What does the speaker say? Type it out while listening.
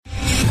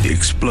The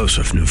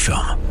explosive new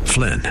film,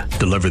 Flynn,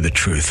 deliver the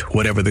truth,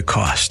 whatever the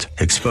cost,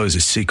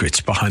 exposes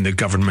secrets behind the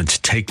government's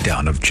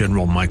takedown of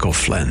General Michael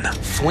Flynn.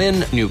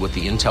 Flynn knew what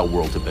the intel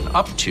world had been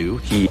up to.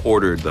 He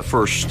ordered the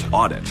first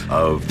audit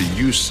of the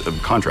use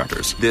of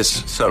contractors.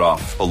 This set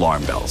off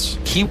alarm bells.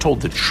 He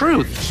told the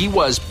truth. He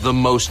was the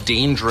most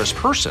dangerous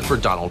person for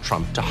Donald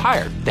Trump to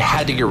hire. They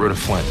had to get rid of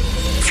Flynn.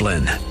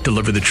 Flynn,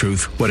 deliver the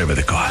truth, whatever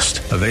the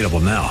cost. Available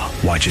now.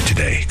 Watch it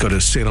today. Go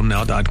to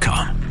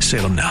salemnow.com.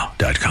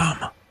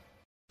 salemnow.com.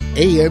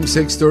 AM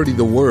 630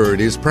 The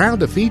Word is proud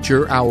to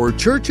feature our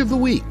Church of the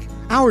Week.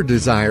 Our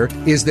desire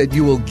is that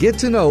you will get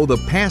to know the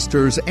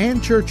pastors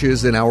and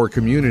churches in our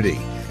community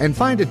and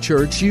find a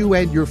church you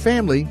and your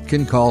family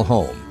can call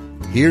home.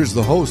 Here's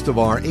the host of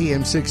our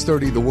AM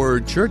 630 The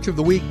Word Church of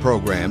the Week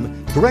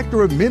program,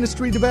 Director of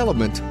Ministry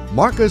Development,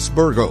 Marcus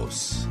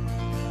Burgos.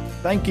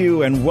 Thank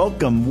you and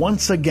welcome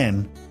once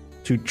again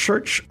to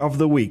Church of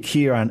the Week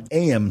here on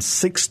AM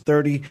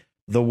 630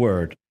 The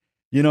Word.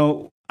 You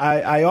know,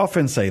 I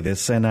often say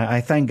this, and I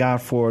thank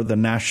God for the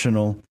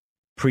national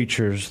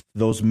preachers,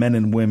 those men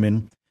and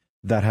women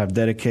that have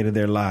dedicated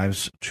their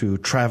lives to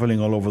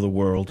traveling all over the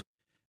world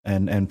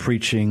and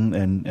preaching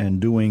and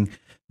doing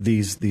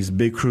these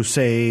big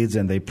crusades,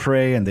 and they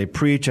pray and they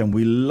preach, and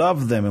we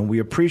love them and we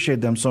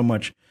appreciate them so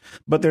much.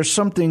 But there's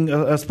something,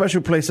 a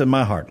special place in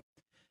my heart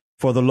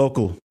for the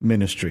local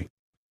ministry,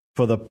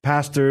 for the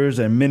pastors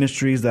and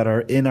ministries that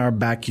are in our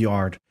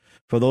backyard,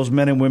 for those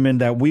men and women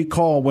that we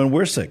call when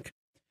we're sick.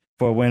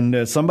 For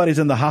when somebody's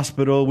in the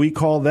hospital, we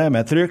call them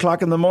at 3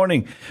 o'clock in the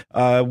morning.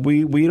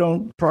 We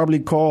don't probably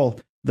call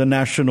the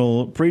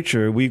national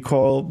preacher. We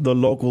call the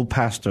local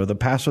pastor, the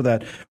pastor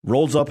that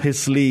rolls up his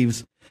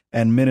sleeves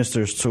and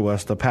ministers to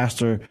us, the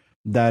pastor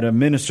that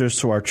ministers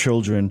to our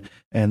children,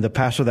 and the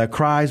pastor that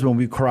cries when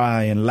we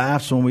cry and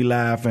laughs when we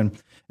laugh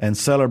and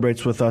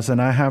celebrates with us. And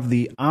I have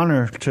the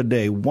honor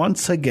today,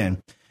 once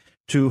again,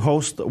 to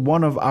host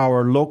one of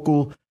our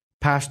local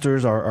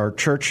pastors, our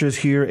churches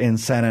here in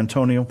San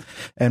Antonio.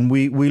 And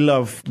we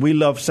love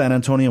San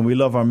Antonio, and we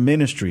love our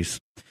ministries.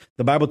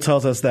 The Bible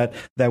tells us that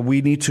we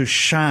need to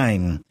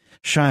shine.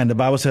 The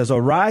Bible says,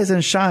 arise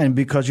and shine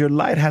because your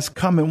light has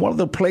come. And one of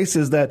the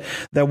places that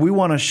we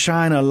want to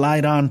shine a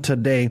light on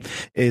today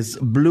is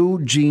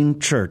Blue Jean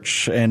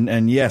Church.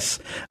 And yes,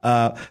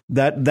 that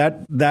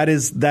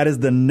is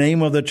the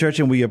name of the church,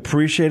 and we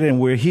appreciate it. And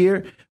we're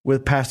here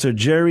with Pastor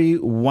Jerry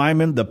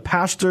Wyman,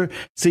 the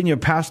senior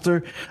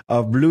pastor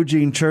of Blue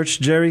Jean Church.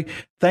 Jerry,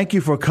 thank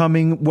you for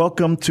coming.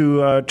 Welcome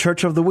to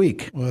Church of the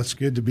Week. Well, it's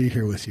good to be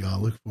here with you. I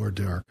look forward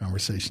to our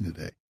conversation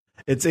today.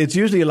 It's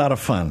usually a lot of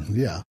fun.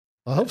 Yeah,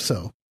 I hope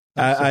so.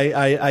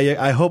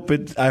 I hope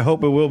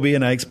it will be,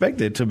 and I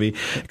expect it to be,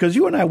 because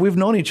you and I, we've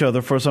known each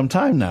other for some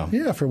time now.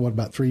 Yeah, for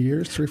about 3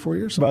 years, 4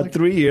 years. About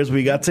 3 years,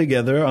 we got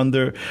together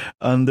under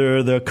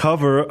the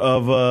cover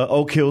of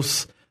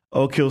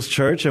Oak Hills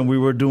Church, and we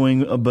were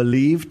doing a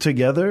Believe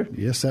together.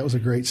 Yes, that was a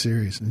great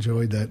series.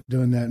 Enjoyed that,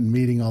 doing that and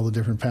meeting all the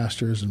different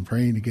pastors and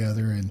praying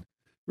together and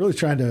really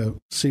trying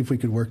to see if we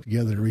could work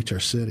together to reach our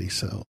city.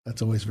 So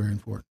that's always very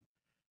important.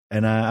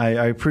 And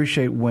I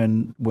appreciate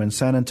when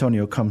San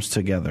Antonio comes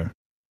together,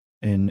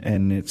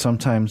 and it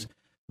sometimes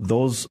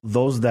those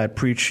that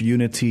preach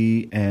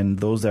unity and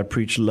those that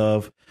preach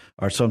love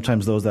are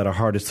sometimes those that are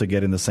hardest to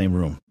get in the same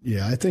room.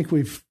 Yeah, I think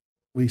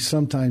we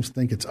sometimes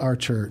think it's our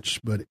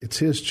church, but it's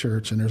his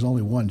church, and there's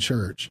only one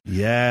church.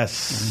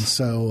 Yes. And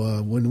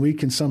so when we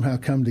can somehow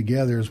come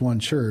together as one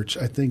church,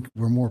 I think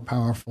we're more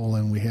powerful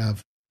and we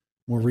have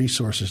more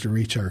resources to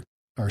reach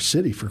our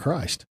city for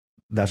Christ.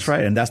 That's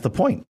right, and that's the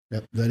point.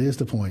 That is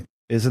the point.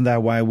 Isn't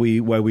that why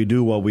we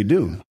do what we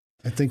do?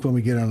 I think when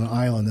we get on an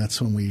island,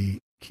 that's when we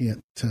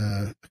can't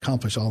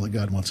accomplish all that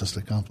God wants us to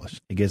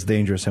accomplish. It gets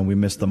dangerous, and we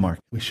miss the mark.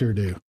 We sure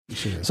do.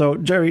 So,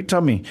 Jerry,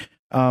 tell me,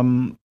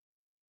 I'm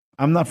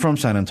not from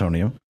San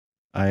Antonio.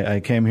 I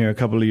came here a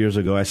couple of years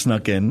ago. I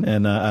snuck in,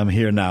 and I'm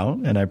here now,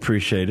 and I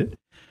appreciate it.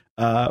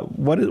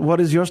 What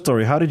is your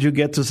story? How did you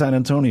get to San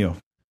Antonio?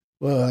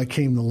 Well, I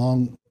came the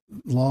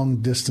long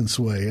distance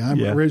way.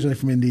 I'm originally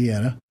from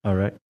Indiana. All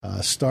right.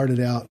 Started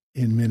out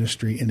in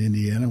ministry in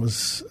Indiana.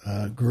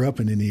 Grew up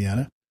in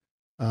Indiana.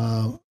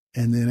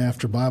 And then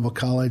after Bible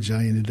college,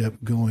 I ended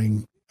up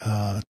going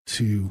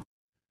to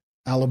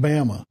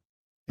Alabama.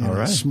 In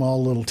a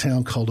small little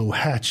town called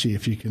Ohatchee,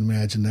 if you can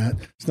imagine that.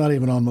 It's not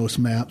even on most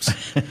maps.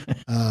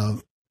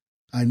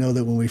 I know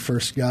that when we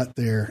first got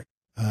there,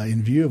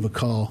 in view of a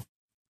call,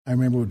 I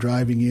remember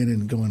driving in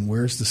and going,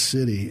 "Where's the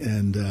city?"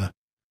 And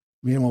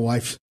me and my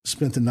wife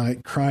spent the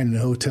night crying in a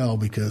hotel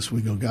because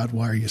we go, "God,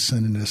 why are you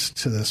sending us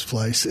to this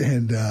place?"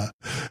 And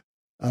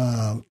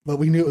but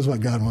we knew it was what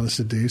God wanted us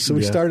to do. So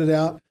we started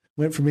out,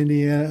 went from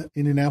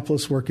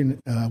Indianapolis, working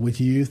with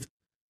youth.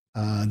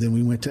 Then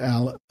we went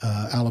to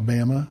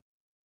Alabama.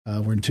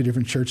 We're in two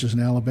different churches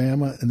in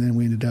Alabama, and then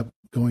we ended up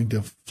going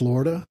to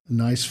Florida,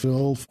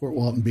 Niceville, Fort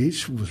Walton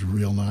Beach. It was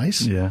real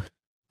nice. Yeah.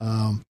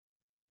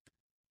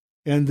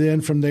 And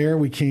then from there,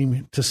 we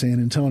came to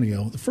San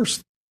Antonio.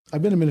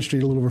 I've been in ministry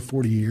a little over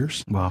 40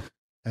 years. Wow.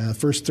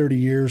 First 30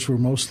 years were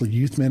mostly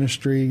youth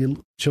ministry,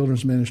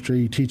 children's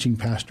ministry, teaching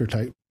pastor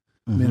type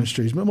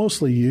ministries, but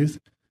mostly youth.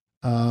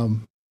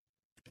 And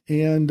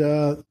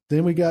then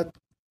we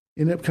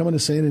ended up coming to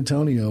San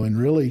Antonio, and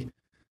really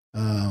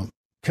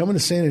coming to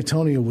San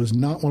Antonio was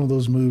not one of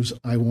those moves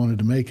I wanted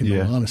to make, in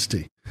all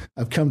honesty.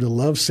 I've come to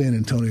love San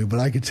Antonio, but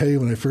I could tell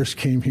you when I first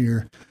came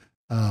here,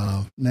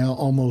 now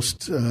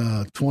almost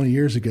 20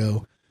 years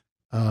ago,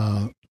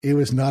 it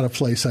was not a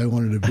place I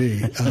wanted to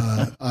be.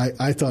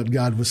 I thought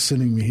God was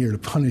sending me here to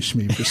punish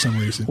me for some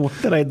reason. What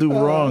did I do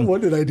wrong?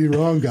 What did I do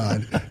wrong,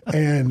 God?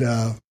 And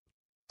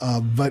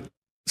but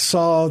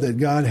saw that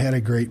God had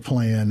a great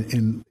plan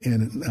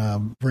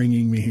in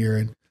bringing me here.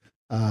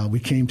 And we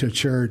came to a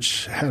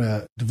church,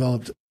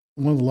 developed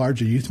one of the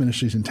larger youth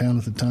ministries in town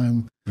at the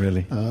time.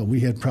 Really? We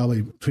had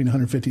probably between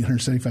 150 and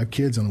 175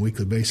 kids on a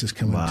weekly basis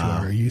coming to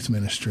our youth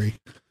ministry.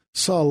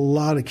 Saw a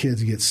lot of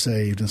kids get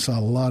saved, and saw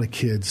a lot of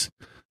kids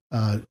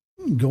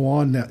go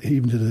on now,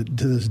 even to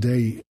this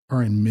day,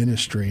 are in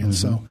ministry. And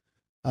so,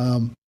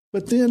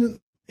 but then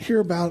here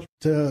about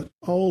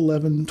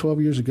 11,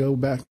 12 years ago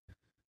back,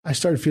 I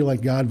started to feel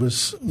like God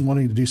was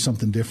wanting to do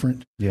something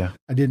different. Yeah.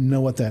 I didn't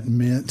know what that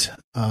meant.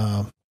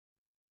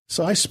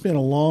 So I spent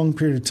a long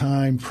period of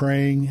time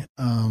praying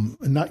and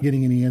not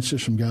getting any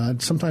answers from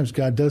God. Sometimes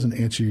God doesn't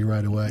answer you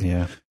right away.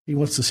 Yeah. He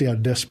wants to see how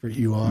desperate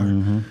you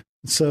are.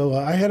 So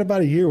I had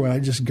about a year where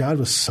God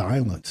was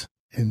silent.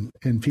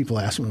 And people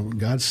asked me,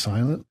 God's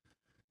silent?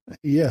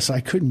 Yes, I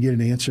couldn't get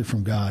an answer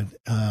from God.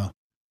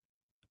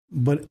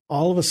 But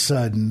all of a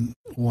sudden,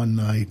 one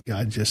night,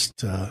 God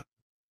just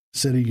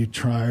said, "Are you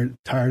tired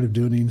of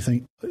doing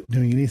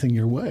anything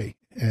your way?"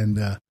 And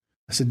I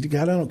said,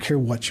 "God, I don't care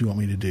what you want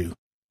me to do.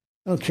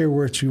 I don't care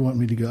where you want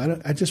me to go.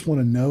 I just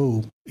want to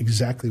know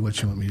exactly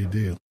what you want me to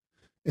do."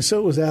 And so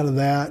it was out of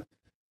that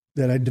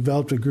I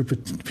developed a group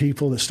of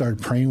people that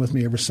started praying with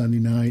me every Sunday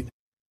night.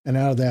 And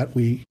out of that,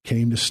 we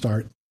came to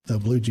start the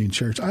Blue Jean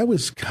Church. I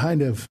was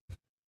kind of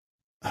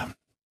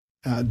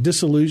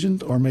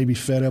disillusioned, or maybe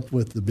fed up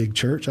with the big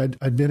church.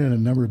 I'd been in a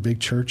number of big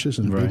churches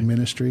and big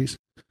ministries.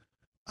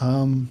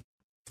 And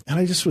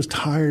I just was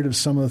tired of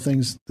some of the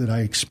things that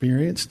I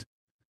experienced.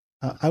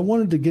 I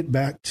wanted to get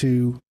back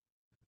to,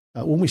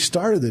 when we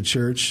started the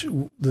church,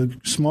 the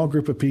small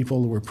group of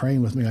people that were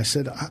praying with me, I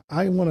said,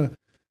 I want to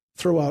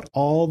throw out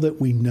all that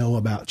we know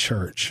about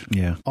church,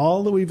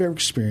 all that we've ever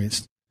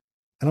experienced.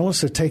 And I want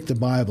us to take the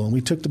Bible, and we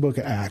took the book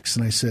of Acts,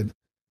 and I said,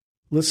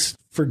 let's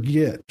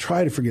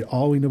try to forget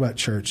all we know about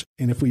church.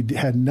 And if we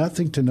had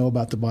nothing to know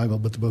about the Bible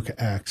but the book of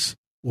Acts,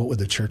 what would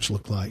the church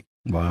look like?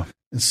 Wow.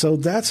 And so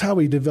that's how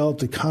we developed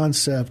the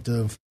concept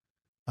of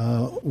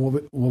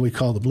what we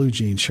call the Blue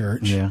Jean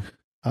Church. Yeah.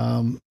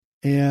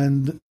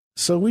 And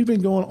so we've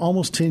been going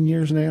almost 10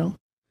 years now.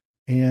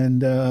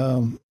 And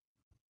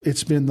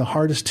it's been the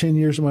hardest 10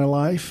 years of my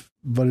life,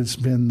 but it's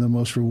been the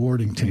most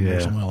rewarding 10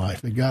 years of my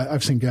life.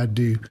 I've seen God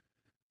do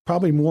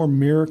probably more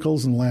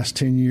miracles in the last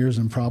 10 years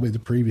than probably the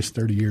previous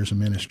 30 years of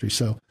ministry.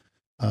 So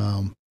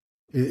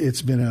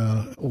it's been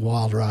a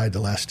wild ride the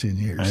last 10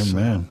 years.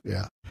 Amen. So,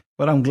 yeah.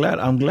 But I'm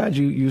glad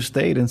you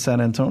stayed in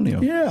San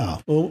Antonio.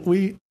 Yeah.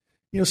 Well,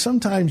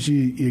 sometimes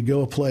you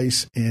go a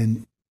place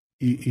and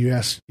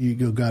you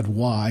go, God,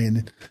 why?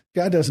 And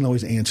God doesn't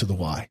always answer the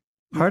why.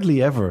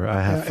 Hardly ever,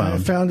 I have found. I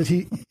found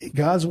that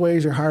God's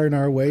ways are higher than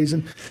our ways.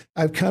 And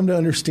I've come to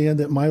understand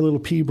that my little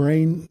pea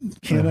brain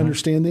can't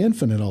understand the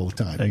infinite all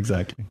the time.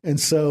 Exactly. And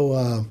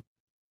so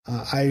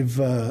I've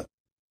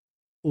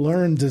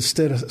learned,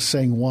 instead of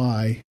saying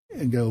why,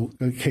 and go,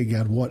 okay,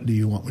 God, what do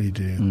you want me to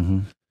do? Mm-hmm.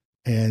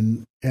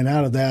 And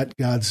out of that,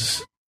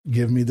 God's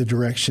given me the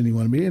direction he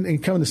wanted me.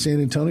 And coming to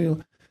San Antonio,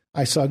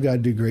 I saw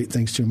God do great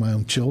things to my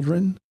own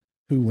children,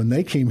 who, when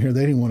they came here,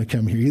 they didn't want to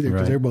come here either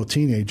because they're both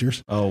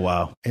teenagers. Oh,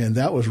 wow. And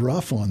that was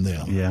rough on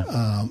them.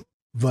 Yeah.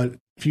 But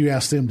if you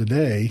ask them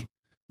today,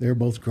 they're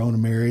both grown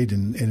and married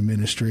and in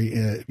ministry.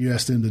 If you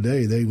ask them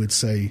today, they would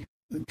say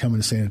coming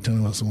to San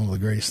Antonio was one of the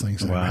greatest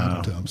things that ever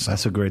happened to them. So,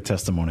 that's a great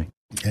testimony.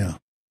 Yeah.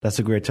 That's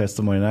a great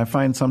testimony. And I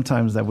find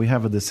sometimes that we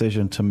have a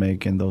decision to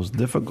make in those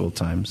difficult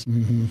times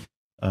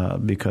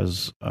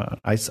because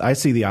I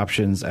see the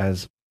options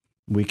as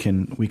we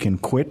can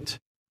quit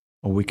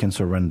or we can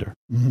surrender.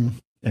 Mm-hmm.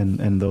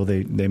 And though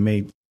they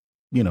may,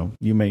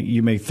 you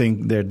may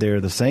think they're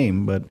the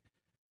same, but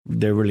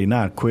they're really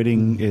not.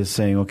 Quitting is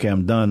saying, okay,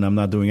 I'm done. I'm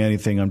not doing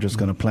anything. I'm just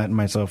going to plant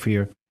myself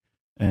here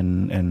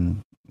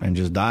and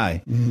just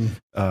die.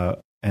 Mm-hmm.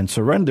 And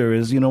surrender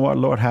is, you know what,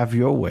 Lord, have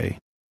your way.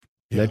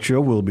 Yeah. Let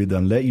your will be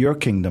done. Let your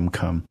kingdom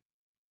come.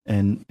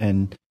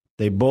 And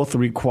they both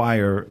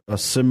require a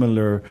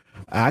similar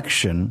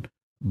action,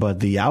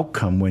 but the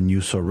outcome when you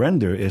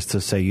surrender is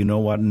to say, you know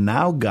what,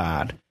 now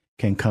God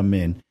can come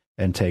in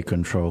and take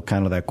control.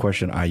 Kind of that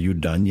question, are you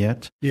done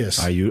yet?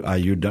 Yes. Are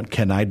you done?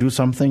 Can I do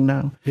something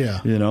now?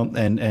 Yeah.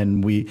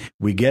 And we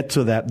get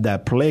to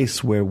that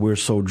place where we're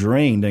so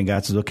drained and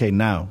God says, okay,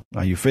 now,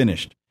 are you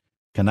finished?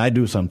 Can I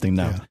do something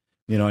now?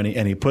 Yeah.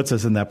 And he puts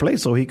us in that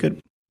place so he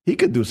could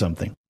do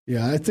something.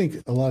 Yeah, I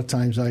think a lot of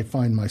times I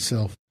find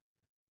myself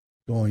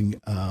going,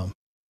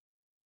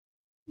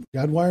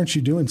 God, why aren't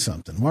you doing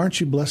something? Why aren't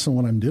you blessing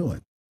what I'm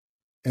doing?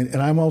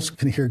 And I almost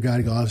can hear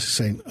God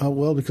saying, oh,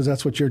 well, because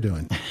that's what you're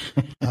doing.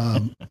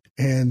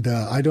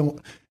 I don't,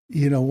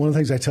 one of the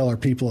things I tell our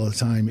people all the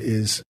time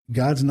is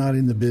God's not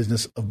in the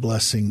business of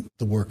blessing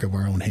the work of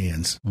our own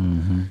hands.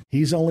 Mm-hmm.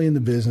 He's only in the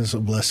business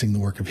of blessing the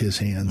work of his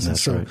hands.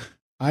 That's and so right.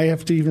 I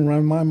have to even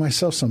remind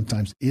myself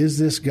sometimes, is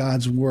this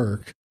God's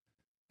work?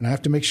 And I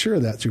have to make sure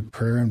of that through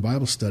prayer and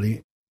Bible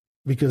study,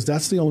 because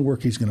that's the only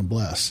work he's going to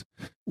bless.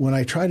 When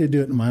I try to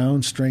do it in my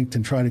own strength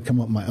and try to come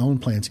up with my own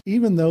plans,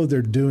 even though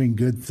they're doing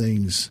good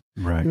things,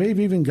 right,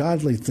 maybe even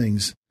godly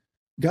things,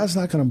 God's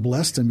not going to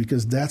bless them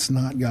because that's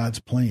not God's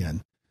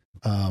plan.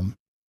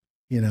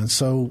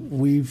 So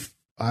we've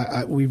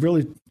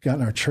really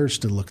gotten our church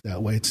to look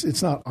that way.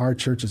 It's not our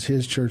church, it's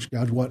his church.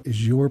 God, what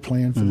is your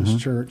plan for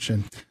this church?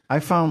 And I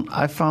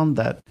found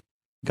that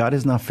God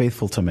is not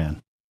faithful to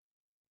man.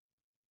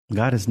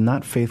 God is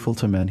not faithful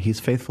to man. He's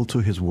faithful to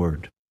his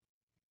word.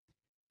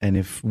 And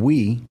if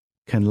we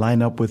can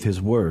line up with his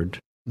word,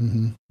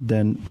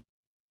 then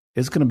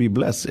it's going to be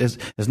blessed.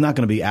 It's not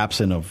going to be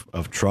absent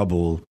of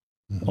trouble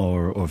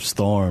or of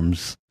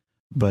storms,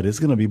 but it's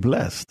going to be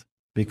blessed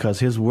because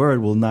his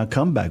word will not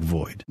come back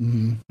void.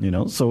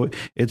 So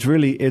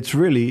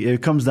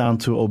it comes down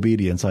to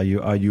obedience. Are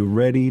you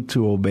ready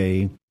to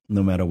obey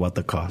no matter what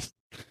the cost?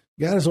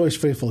 God is always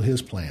faithful to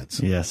his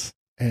plans. Yes.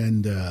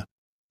 And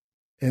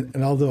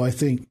although I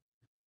think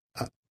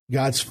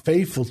God's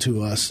faithful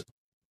to us,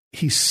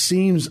 he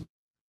seems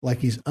like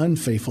he's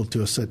unfaithful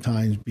to us at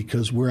times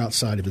because we're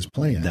outside of his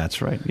plan.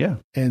 That's right. Yeah.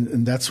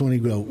 And that's when he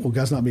go, well,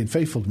 God's not being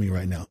faithful to me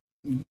right now.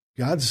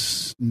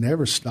 God's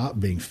never stopped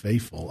being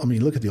faithful. I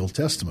mean, look at the Old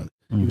Testament.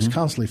 He was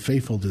constantly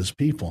faithful to his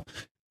people.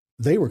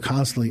 They were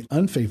constantly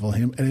unfaithful to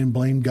him and then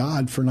blamed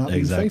God for not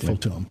being faithful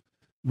to him.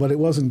 But it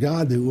wasn't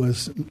God that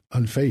was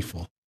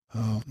unfaithful.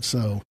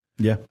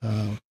 Yeah.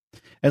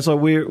 And so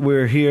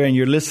we're here, and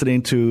you're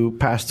listening to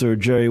Pastor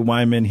Jerry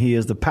Wyman. He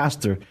is the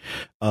pastor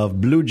of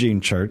Blue Jean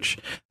Church.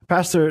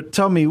 Pastor,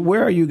 tell me,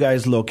 where are you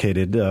guys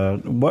located?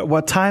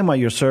 What time are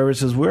your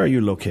services? Where are you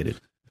located?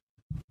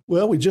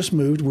 Well, we just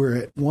moved. We're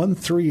at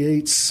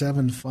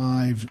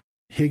 13875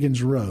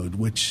 Higgins Road,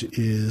 which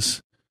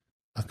is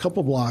a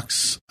couple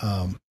blocks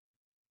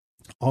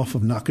off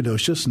of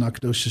Nacogdoches.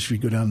 Nacogdoches, if you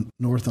go down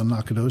north on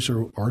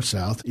Nacogdoches or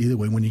south, either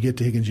way, when you get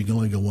to Higgins, you can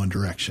only go one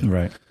direction.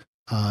 Right.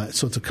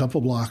 So it's a couple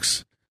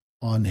blocks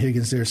on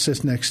Higgins there. It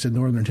sits next to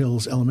Northern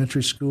Hills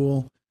Elementary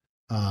School.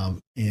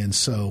 And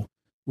so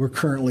we're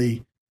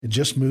currently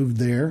just moved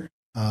there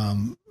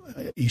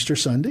Easter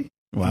Sunday.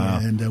 Wow.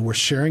 And we're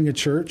sharing a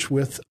church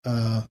with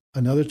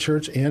another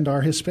church and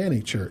our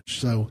Hispanic church.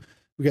 So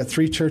we got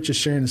three churches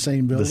sharing the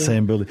same building. The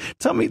same building.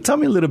 Tell me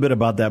a little bit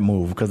about that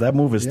move, because that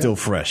move is still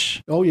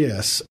fresh. Oh,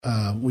 yes.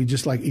 We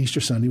just like Easter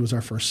Sunday was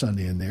our first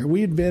Sunday in there.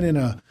 We had been in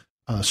a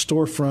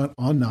storefront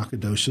on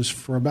Nacogdoches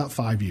for about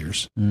 5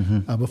 years.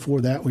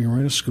 Before that, we were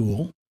in a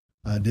school,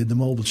 did the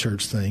mobile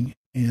church thing.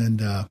 And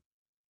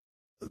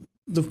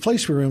the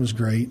place we were in was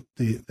great.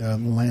 The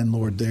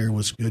landlord there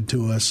was good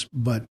to us,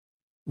 but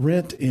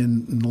rent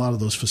in a lot of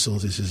those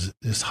facilities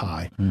is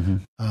high.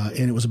 And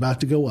it was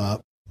about to go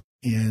up,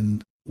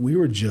 and we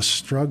were just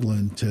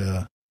struggling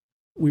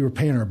we were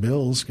paying our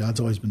bills. God's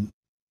always been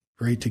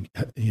great to,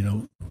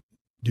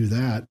 do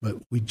that, but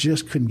we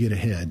just couldn't get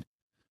ahead.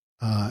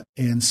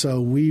 And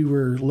so we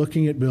were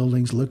looking at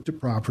buildings, looked at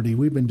property.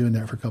 We've been doing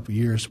that for a couple of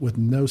years with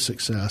no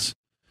success.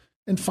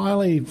 And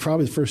finally,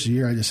 probably the first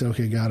year, I just said,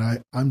 okay,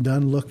 God, I'm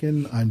done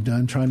looking. I'm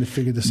done trying to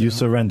figure this out. You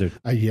surrendered.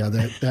 Yeah,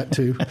 that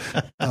too.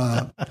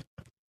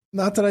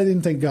 Not that I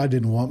didn't think God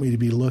didn't want me to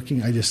be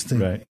looking. I just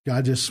think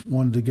God just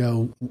wanted to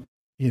go,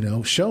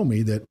 show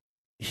me that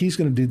he's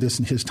going to do this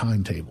in his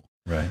timetable.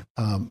 Right.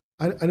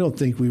 I don't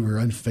think we were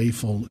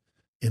unfaithful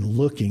in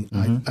looking.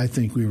 I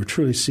think we were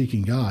truly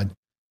seeking God,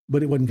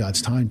 but it wasn't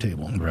God's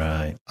timetable.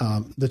 Right.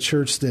 The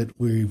church that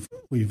we've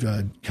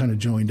kind of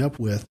joined up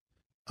with,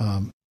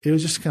 it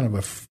was just kind of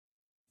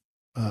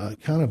a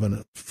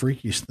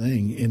freakish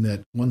thing in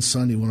that one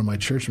Sunday, one of my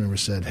church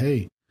members said,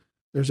 hey,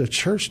 there's a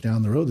church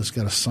down the road that's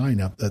got a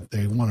sign up that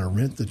they want to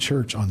rent the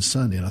church on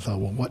Sunday. And I thought,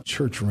 well, what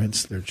church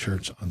rents their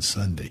church on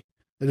Sunday?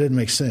 It didn't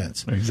make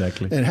sense.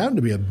 Exactly. And it happened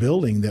to be a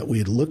building that we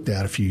had looked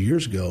at a few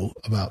years ago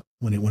about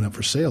when it went up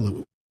for sale.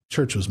 The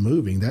church was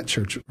moving. That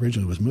church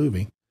originally was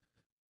moving,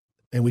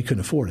 and we couldn't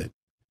afford it.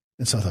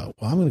 And so I thought,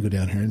 well, I'm going to go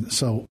down here. And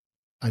so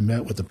I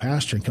met with the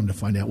pastor and come to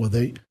find out, well,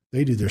 they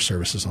do their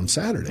services on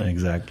Saturday.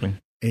 Exactly.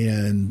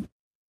 And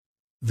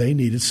they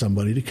needed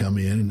somebody to come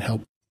in and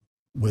help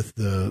with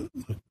the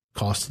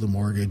cost of the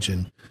mortgage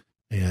and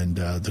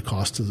the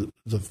cost of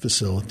the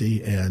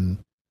facility. And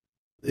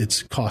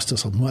it's cost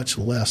us much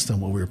less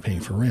than what we were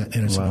paying for rent.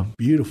 And it's a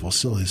beautiful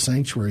facility. The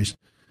sanctuary's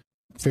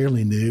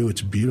fairly new.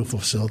 It's a beautiful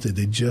facility.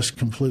 They just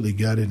completely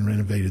gutted and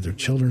renovated their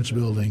children's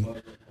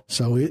building.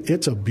 So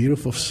it's a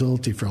beautiful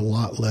facility for a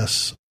lot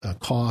less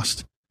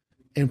cost.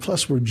 And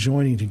plus, we're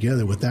joining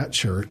together with that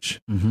church.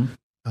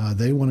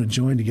 They want to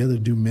join together,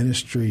 do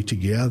ministry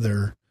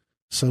together.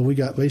 So we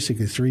got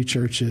basically three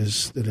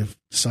churches that have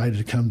decided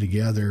to come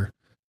together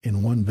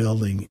in one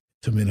building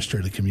to minister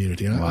to the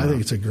community. And Wow. I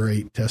think it's a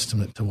great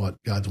testament to what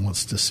God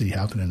wants to see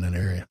happen in that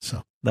area.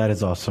 So That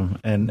is awesome,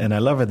 and I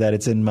love it that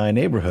it's in my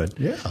neighborhood.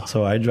 Yeah.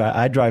 So I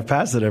drive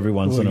past it every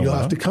once in a you'll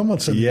while. have to come on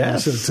some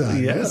Yes, once at a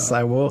time. yes, Yeah.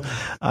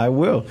 I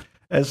will.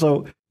 And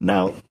so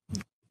now,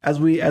 as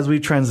we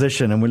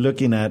transition and we're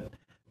looking at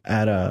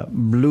a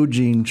Blue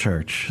Jean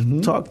Church,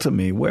 talk to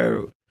me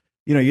where.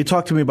 You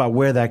talked to me about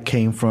where that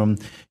came from.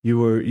 You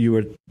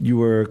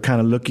were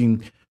kind of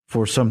looking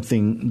for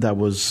something that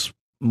was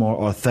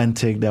more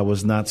authentic, that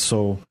was not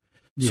so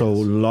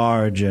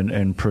large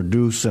and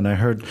produced. And I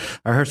heard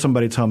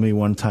somebody tell me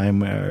one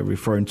time,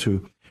 referring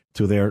to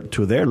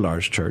their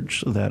large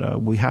church,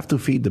 that we have to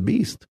feed the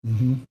beast.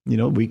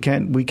 Mm-hmm.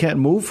 We can't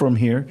move from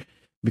here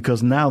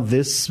because now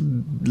this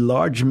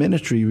large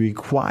ministry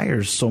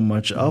requires so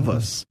much of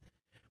us.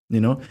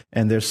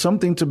 And there's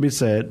something to be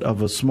said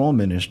of a small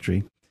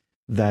ministry.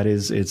 That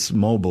it's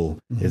mobile,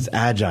 it's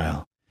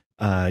agile.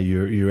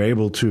 You're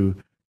able to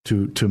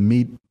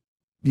meet,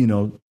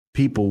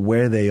 people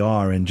where they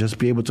are and just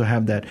be able to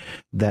have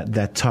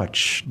that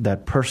touch,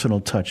 that personal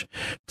touch.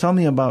 Tell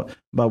me about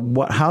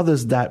what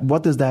does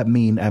that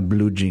mean at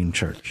Blue Jean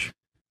Church?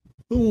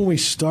 When we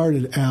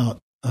started out,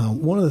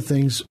 one of the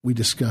things we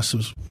discussed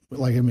was,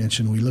 like I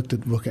mentioned, we looked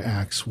at the book of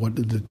Acts. What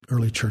did the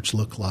early church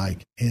look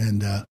like?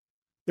 And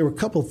there were a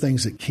couple of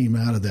things that came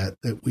out of that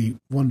we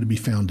wanted to be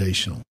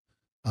foundational.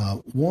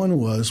 One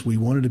was we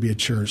wanted to be a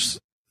church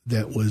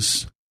that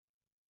was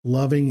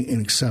loving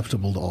and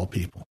acceptable to all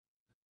people.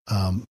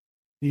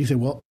 You say,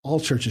 well,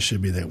 all churches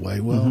should be that way.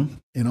 Well,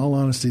 in all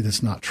honesty,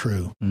 that's not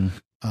true.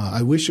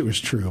 I wish it was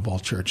true of all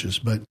churches,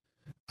 but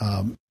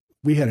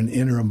we had an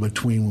interim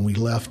between when we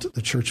left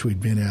the church we'd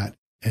been at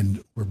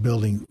and we're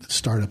building the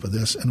startup of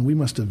this, and we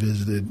must have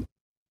visited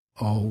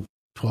all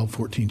 12,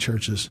 14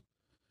 churches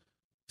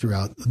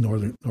throughout the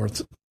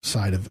north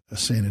side of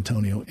San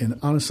Antonio. And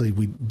honestly,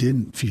 we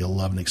didn't feel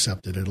loved and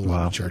accepted at a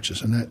lot of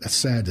churches. And that's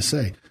sad to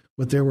say.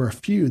 But there were a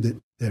few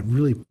that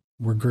really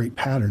were great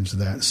patterns of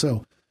that.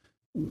 So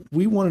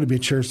we wanted to be a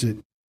church that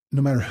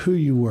no matter who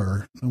you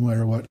were, no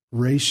matter what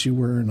race you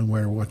were, no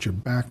matter what your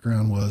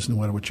background was, no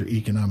matter what your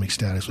economic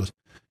status was,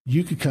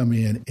 you could come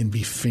in and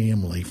be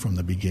family from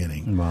the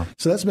beginning. Wow.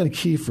 So that's been a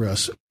key for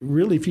us.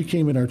 Really, if you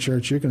came in our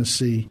church, you're going to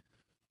see,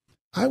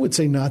 I would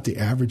say not the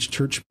average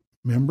church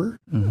member,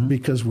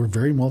 because we're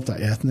very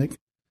multi-ethnic,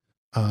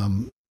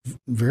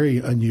 very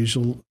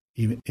unusual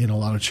even in a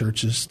lot of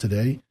churches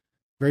today.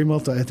 Very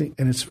multi-ethnic,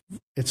 and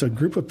it's a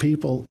group of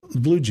people.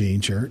 Blue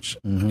Jean Church,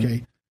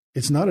 okay,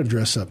 it's not a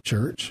dress-up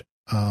church.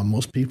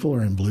 Most people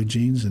are in blue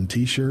jeans and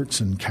T-shirts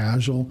and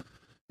casual,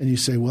 and you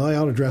say, "Well, I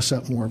ought to dress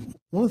up more."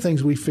 One of the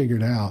things we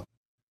figured out,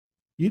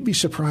 you'd be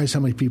surprised how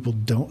many people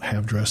don't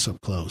have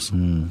dress-up clothes.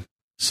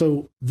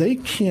 So they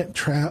can't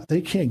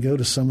go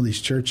to some of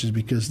these churches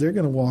because they're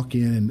going to walk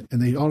in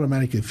and they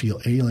automatically feel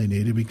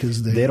alienated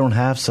because they don't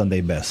have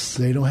Sunday best.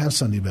 They don't have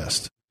Sunday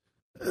best.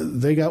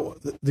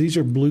 These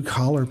are blue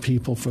collar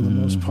people for the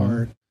most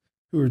part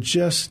who are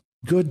just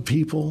good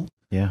people.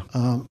 Yeah.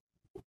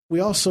 We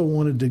also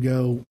wanted to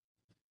go.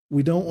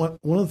 One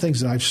of the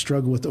things that I've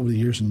struggled with over the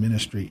years in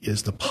ministry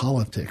is the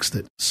politics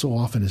that so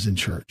often is in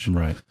church.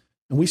 Right.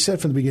 And we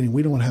said from the beginning,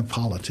 we don't want to have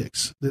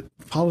politics. That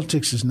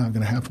politics is not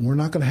going to happen. We're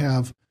not going to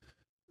have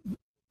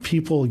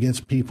people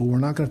against people. We're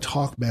not going to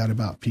talk bad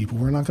about people.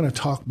 We're not going to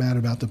talk bad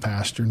about the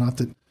pastor. Not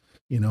that,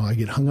 I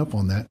get hung up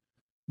on that.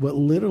 But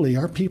literally,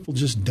 our people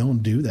just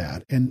don't do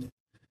that. And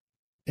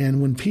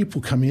when people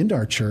come into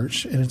our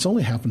church, and it's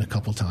only happened a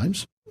couple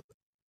times,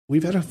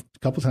 we've had a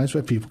couple times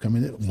where people come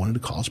in that wanted to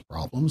cause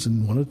problems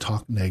and wanted to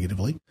talk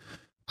negatively.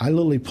 I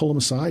literally pull them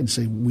aside and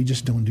say, we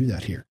just don't do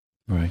that here.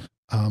 Right.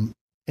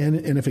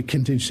 And if it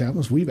continues to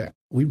happen,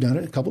 we've done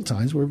it a couple of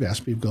times where we've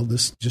asked people,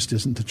 this just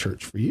isn't the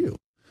church for you.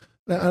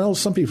 Now, I know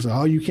some people say,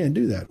 oh, you can't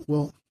do that.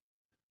 Well,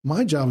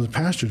 my job as a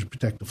pastor is to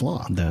protect the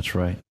flock. That's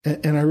right.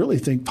 And I really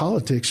think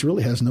politics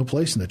really has no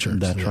place in the church.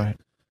 That's right.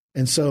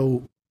 And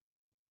so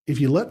if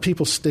you let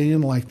people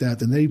stand like that,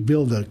 then they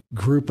build a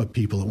group of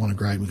people that want to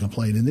gripe and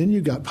complain. And then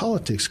you've got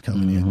politics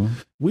coming in.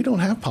 We don't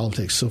have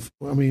politics. So,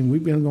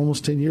 we've been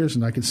almost 10 years,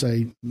 and I could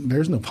say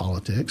there's no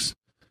politics.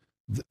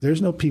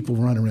 There's no people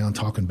running around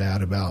talking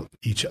bad about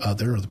each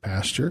other or the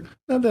pastor.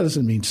 Now, that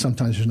doesn't mean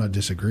sometimes there's not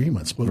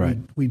disagreements, but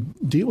we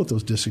deal with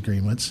those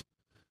disagreements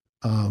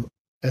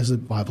as the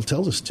Bible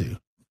tells us to.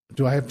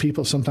 Do I have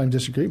people sometimes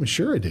disagree? Well,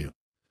 sure I do.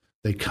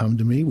 They come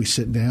to me, we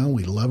sit down,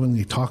 we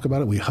lovingly talk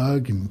about it, we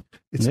hug, and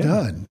it's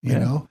done, you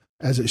know,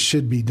 as it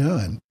should be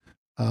done.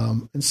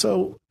 And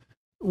so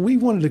we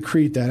wanted to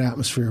create that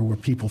atmosphere where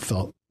people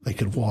felt they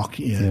could walk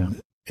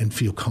in and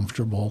feel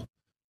comfortable.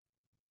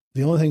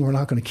 The only thing we're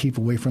not going to keep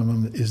away from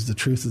them is the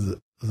truth of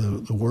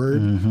the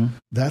word.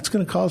 That's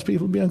going to cause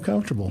people to be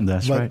uncomfortable.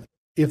 That's right.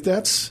 If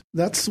that's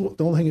the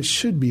only thing that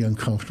should be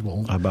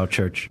uncomfortable about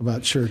church.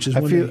 Is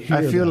I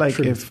feel like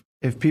truth.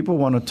 if people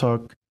want to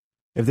talk,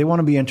 if they want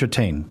to be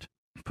entertained,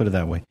 put it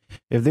that way.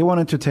 If they want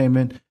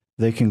entertainment,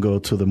 they can go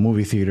to the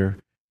movie theater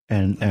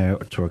and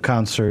to a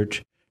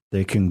concert.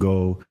 They can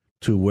go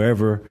to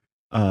wherever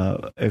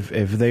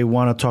If they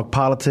want to talk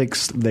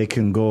politics, they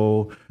can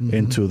go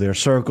into their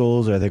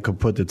circles, or they could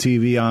put the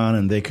TV on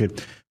and they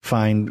could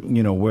find,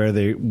 where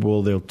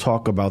they'll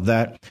talk about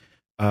that.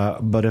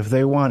 But if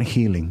they want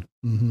healing,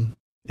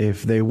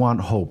 if they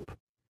want hope,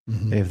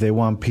 if they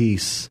want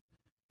peace,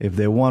 if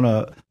they want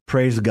to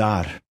praise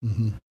God,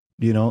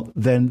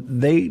 then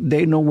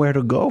they know where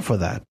to go for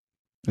that.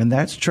 And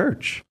that's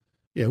church.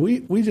 Yeah,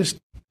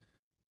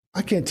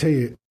 I can't tell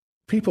you,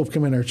 people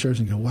come in our church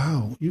and go,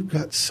 wow, you've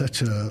got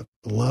such a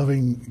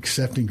loving,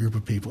 accepting group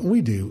of people. And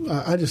we do.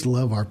 I just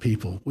love our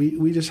people.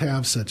 We just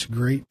have such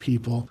great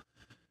people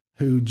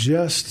who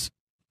just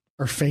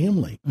are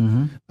family.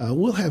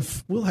 We'll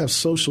have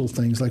social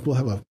things, like we'll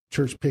have a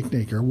church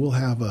picnic, or we'll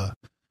have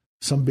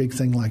some big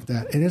thing like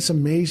that. And it's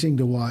amazing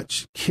to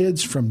watch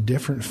kids from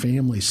different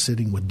families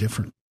sitting with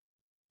different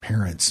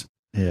parents.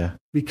 Yeah.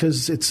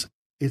 Because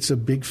it's a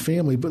big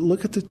family. But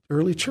look at the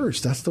early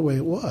church. That's the way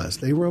it was.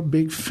 They were a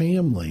big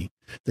family.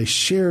 They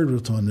shared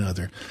with one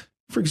another.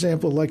 For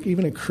example, like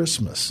even at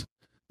Christmas,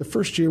 the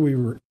first year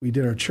we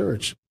did our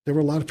church, there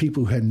were a lot of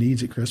people who had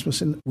needs at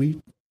Christmas, and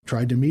we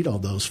tried to meet all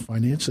those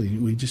financially.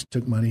 We just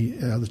took money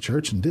out of the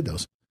church and did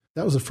those.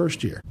 That was the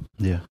first year.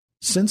 Yeah.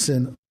 Since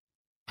then,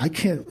 I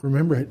can't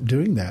remember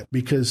doing that,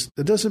 because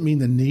that doesn't mean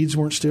the needs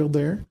weren't still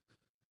there,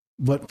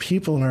 but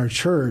people in our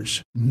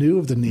church knew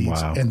of the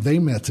needs and they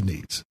met the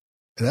needs.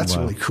 And that's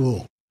really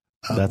cool.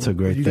 That's a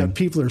great thing. You got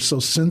people that are so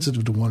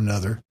sensitive to one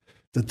another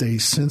that they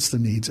sense the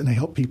needs and they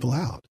help people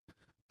out.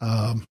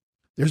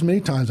 There's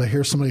many times I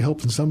hear somebody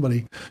helping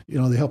somebody,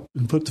 they help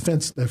and put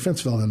their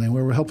fence fell down, and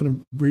we were helping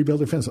them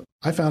rebuild their fence.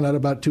 I found out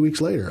about 2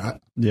 weeks later.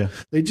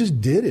 They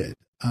just did it.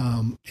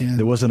 And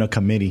there wasn't a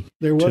committee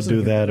to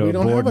do that, or we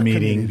don't board have a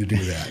meeting to do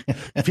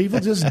that. People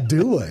just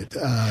do it.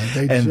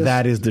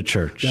 That is the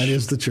church. That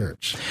is the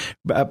church.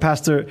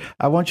 Pastor,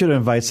 I want you to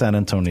invite San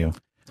Antonio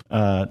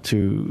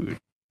to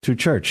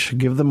church.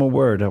 Give them a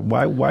word.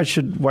 Why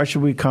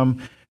should we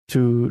come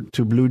to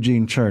Blue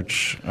Jean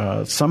Church?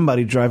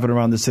 Somebody driving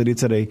around the city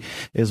today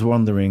is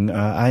wondering,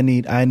 I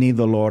need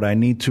the Lord. I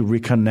need to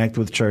reconnect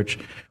with church.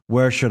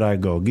 Where should I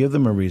go? Give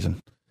them a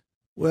reason.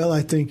 Well,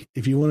 I think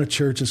if you want a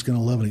church that's going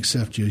to love and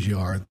accept you as you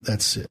are,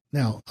 that's it.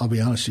 Now, I'll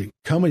be honest with you,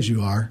 come as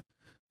you are,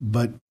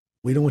 but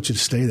we don't want you to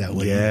stay that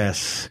way.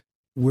 Yes.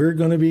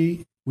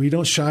 We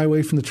don't shy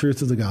away from the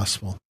truth of the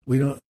gospel.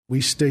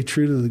 We stay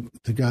true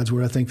to God's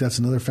word. I think that's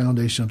another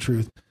foundational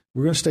truth.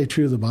 We're going to stay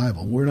true to the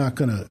Bible. We're not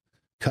going to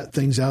cut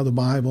things out of the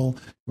Bible.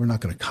 We're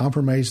not going to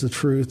compromise the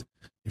truth.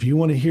 If you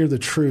want to hear the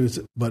truth,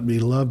 but be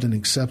loved and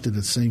accepted at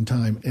the same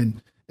time,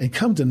 and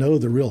come to know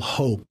the real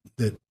hope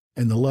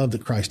and the love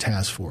that Christ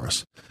has for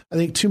us. I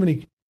think too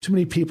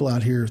many people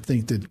out here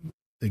think that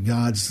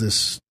God's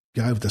this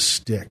guy with a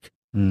stick.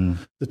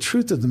 The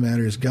truth of the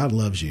matter is God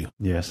loves you.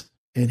 Yes.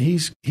 And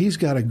he's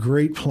got a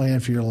great plan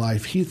for your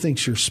life. He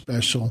thinks you're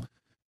special,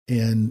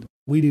 and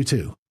we do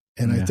too.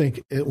 And I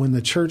think when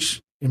the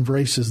church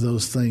embraces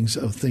those things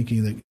of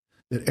thinking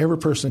that every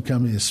person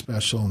coming is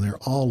special and they're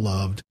all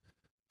loved,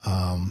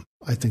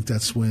 I think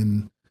that's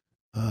when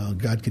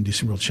God can do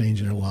some real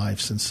change in their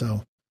lives. And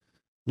so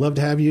love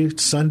to have you.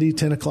 Sunday,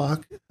 10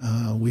 o'clock.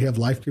 We have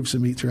life groups that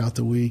meet throughout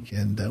the week.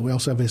 And we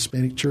also have a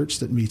Hispanic church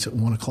that meets at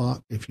 1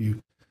 o'clock. If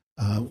you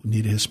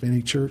need a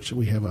Hispanic church,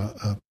 we have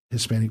a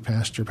Hispanic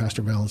pastor,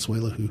 Pastor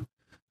Valenzuela, who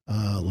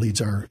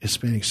leads our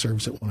Hispanic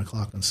service at 1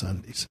 o'clock on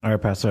Sundays. All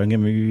right, Pastor, I'm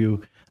going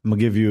to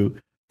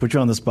put you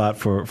on the spot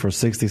for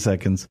 60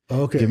 seconds.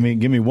 Okay.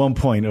 Give me 1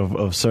 point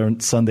of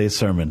Sunday's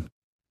sermon.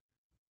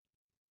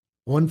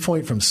 1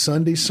 point from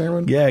Sunday's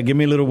sermon? Yeah, give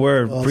me a little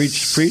word.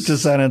 Preach to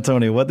San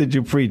Antonio. What did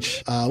you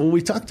preach? Well,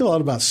 we talked a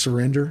lot about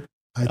surrender.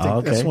 I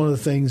think that's one of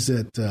the things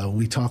that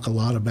we talk a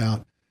lot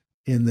about,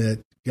 in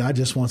that God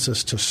just wants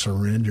us to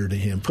surrender to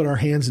him. Put our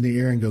hands in the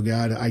air and go,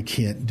 God, I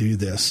can't do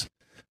this.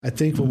 I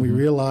think when we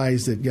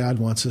realize that God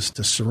wants us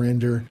to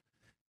surrender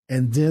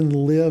and then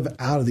live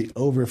out of the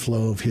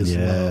overflow of his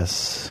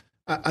love.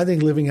 I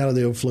think living out of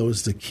the overflow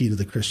is the key to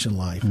the Christian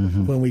life.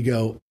 When we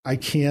go, I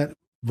can't,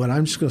 but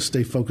I'm just going to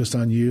stay focused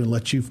on you and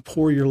let you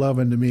pour your love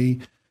into me,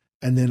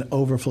 and then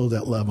overflow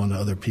that love onto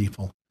other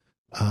people.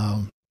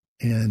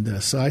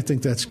 So I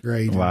think that's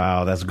great.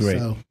 Wow, that's great.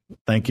 So,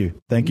 thank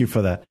you. Thank you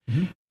for that.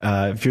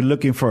 If you're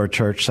looking for a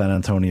church, San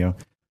Antonio,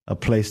 a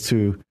place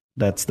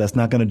that's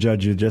not going to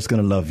judge you, just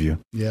going to love you.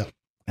 Yeah.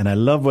 And I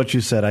love what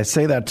you said. I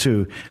say that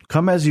too.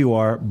 Come as you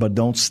are, but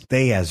don't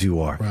stay as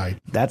you are. Right.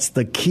 That's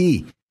the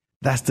key.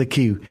 That's the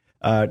key.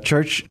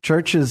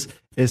 Churches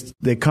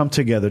they come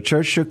together.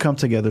 Church should come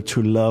together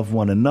to love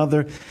one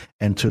another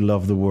and to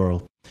love the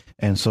world.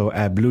 And so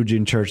at Blue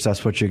Jean Church,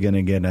 that's what you're going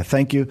to get. And I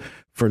thank you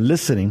for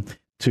listening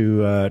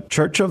to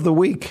Church of the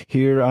Week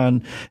here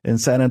in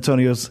San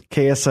Antonio's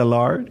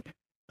KSLR,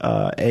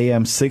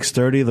 AM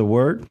 630, The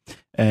Word.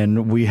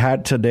 And we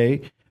had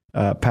today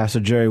Pastor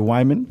Jerry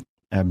Wyman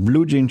at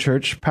Blue Jean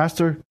Church.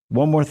 Pastor,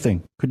 one more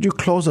thing. Could you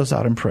close us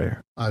out in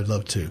prayer? I'd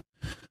love to.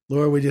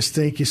 Lord, we just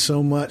thank you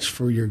so much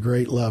for your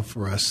great love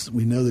for us.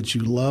 We know that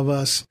you love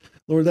us.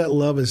 Lord, that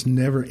love is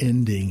never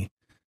ending.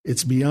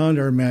 It's beyond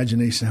our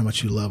imagination how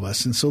much you love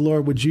us. And so,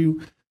 Lord, would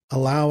you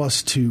allow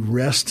us to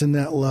rest in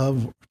that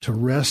love, to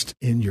rest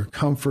in your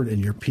comfort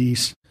and your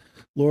peace.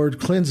 Lord,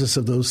 cleanse us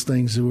of those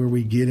things where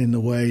we get in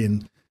the way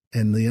and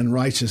the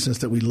unrighteousness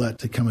that we let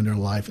to come into our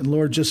life. And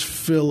Lord, just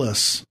fill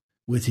us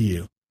with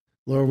you.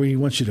 Lord, we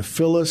want you to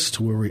fill us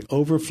to where we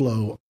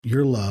overflow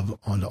your love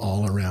onto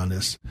all around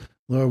us.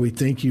 Lord, we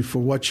thank you for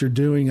what you're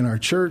doing in our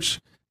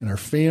church and our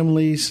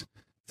families.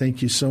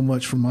 Thank you so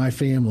much for my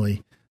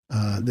family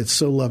that's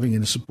so loving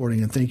and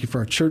supporting. And thank you for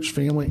our church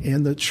family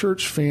and the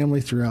church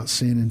family throughout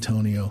San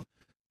Antonio.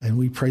 And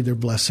we pray their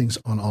blessings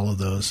on all of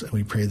those. And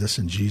we pray this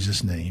in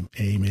Jesus' name.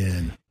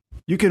 Amen.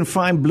 You can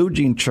find Blue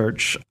Jean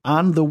Church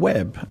on the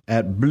web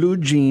at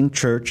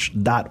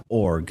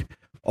bluejeanchurch.org.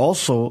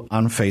 Also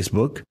on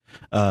Facebook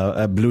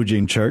at Blue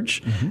Jean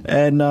Church. Mm-hmm.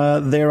 And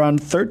they're on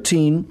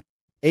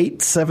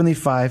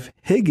 13875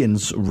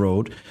 Higgins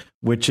Road,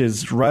 which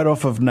is right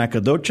off of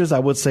Nacogdoches. I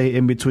would say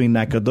in between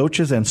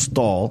Nacogdoches and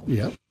Stall.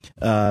 Yep.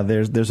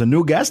 There's a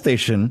new gas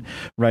station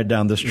right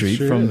down the street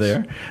from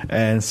there.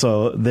 And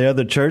so they're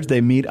the church. They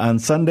meet on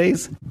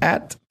Sundays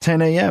at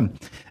 10 a.m.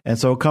 And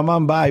so come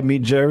on by,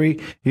 meet Jerry.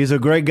 He's a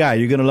great guy.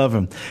 You're going to love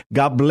him.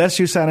 God bless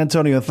you, San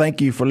Antonio.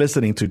 Thank you for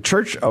listening to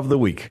Church of the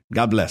Week.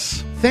 God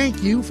bless.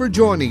 Thank you for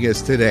joining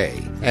us today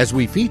as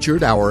we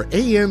featured our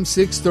AM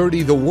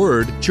 630 The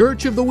Word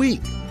Church of the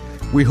Week.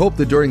 We hope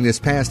that during this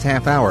past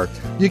half hour,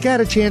 you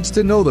got a chance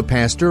to know the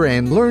pastor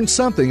and learn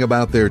something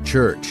about their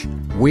church.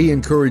 We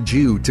encourage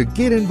you to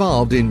get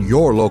involved in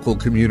your local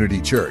community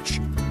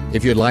church.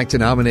 If you'd like to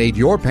nominate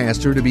your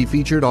pastor to be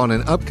featured on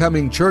an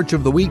upcoming Church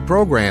of the Week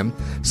program,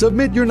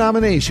 submit your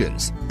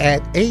nominations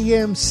at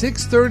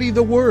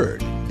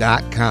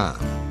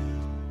am630theword.com.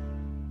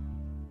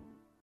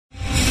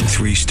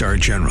 3-star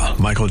General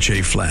Michael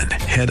J. Flynn,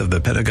 head of the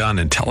Pentagon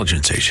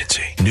Intelligence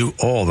Agency, knew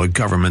all the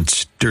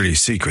government's dirty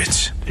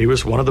secrets. He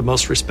was one of the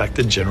most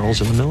respected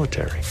generals in the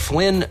military.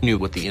 Flynn knew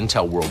what the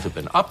intel world had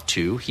been up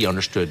to. He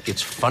understood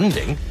its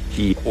funding.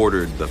 He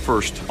ordered the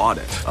first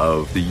audit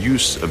of the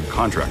use of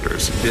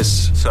contractors.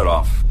 This set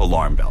off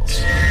alarm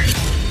bells.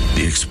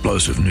 The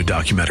explosive new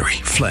documentary,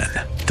 Flynn,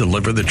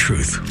 Deliver the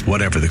Truth,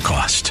 Whatever the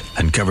Cost,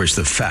 uncovers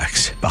the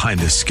facts behind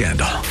this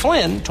scandal.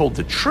 Flynn told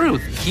the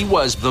truth. He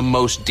was the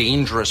most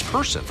dangerous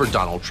person for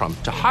Donald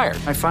Trump to hire.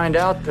 I find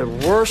out the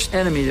worst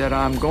enemy that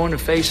I'm going to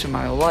face in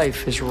my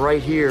life is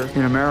right here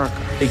in America.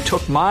 They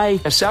took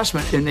my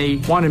assessment and they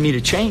wanted me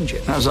to change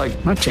it. And I was like,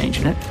 I'm not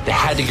changing it. They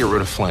had to get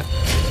rid of Flynn.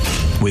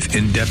 With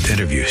in-depth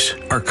interviews,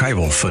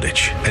 archival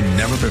footage, and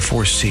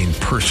never-before-seen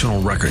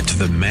personal records of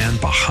the man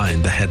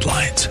behind the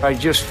headlines. I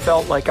just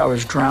felt like I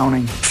was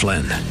drowning.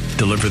 Flynn,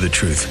 Deliver the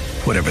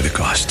Truth, Whatever the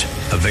Cost.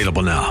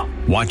 Available now.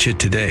 Watch it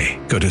today.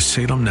 Go to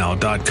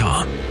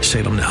salemnow.com.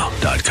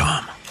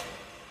 salemnow.com.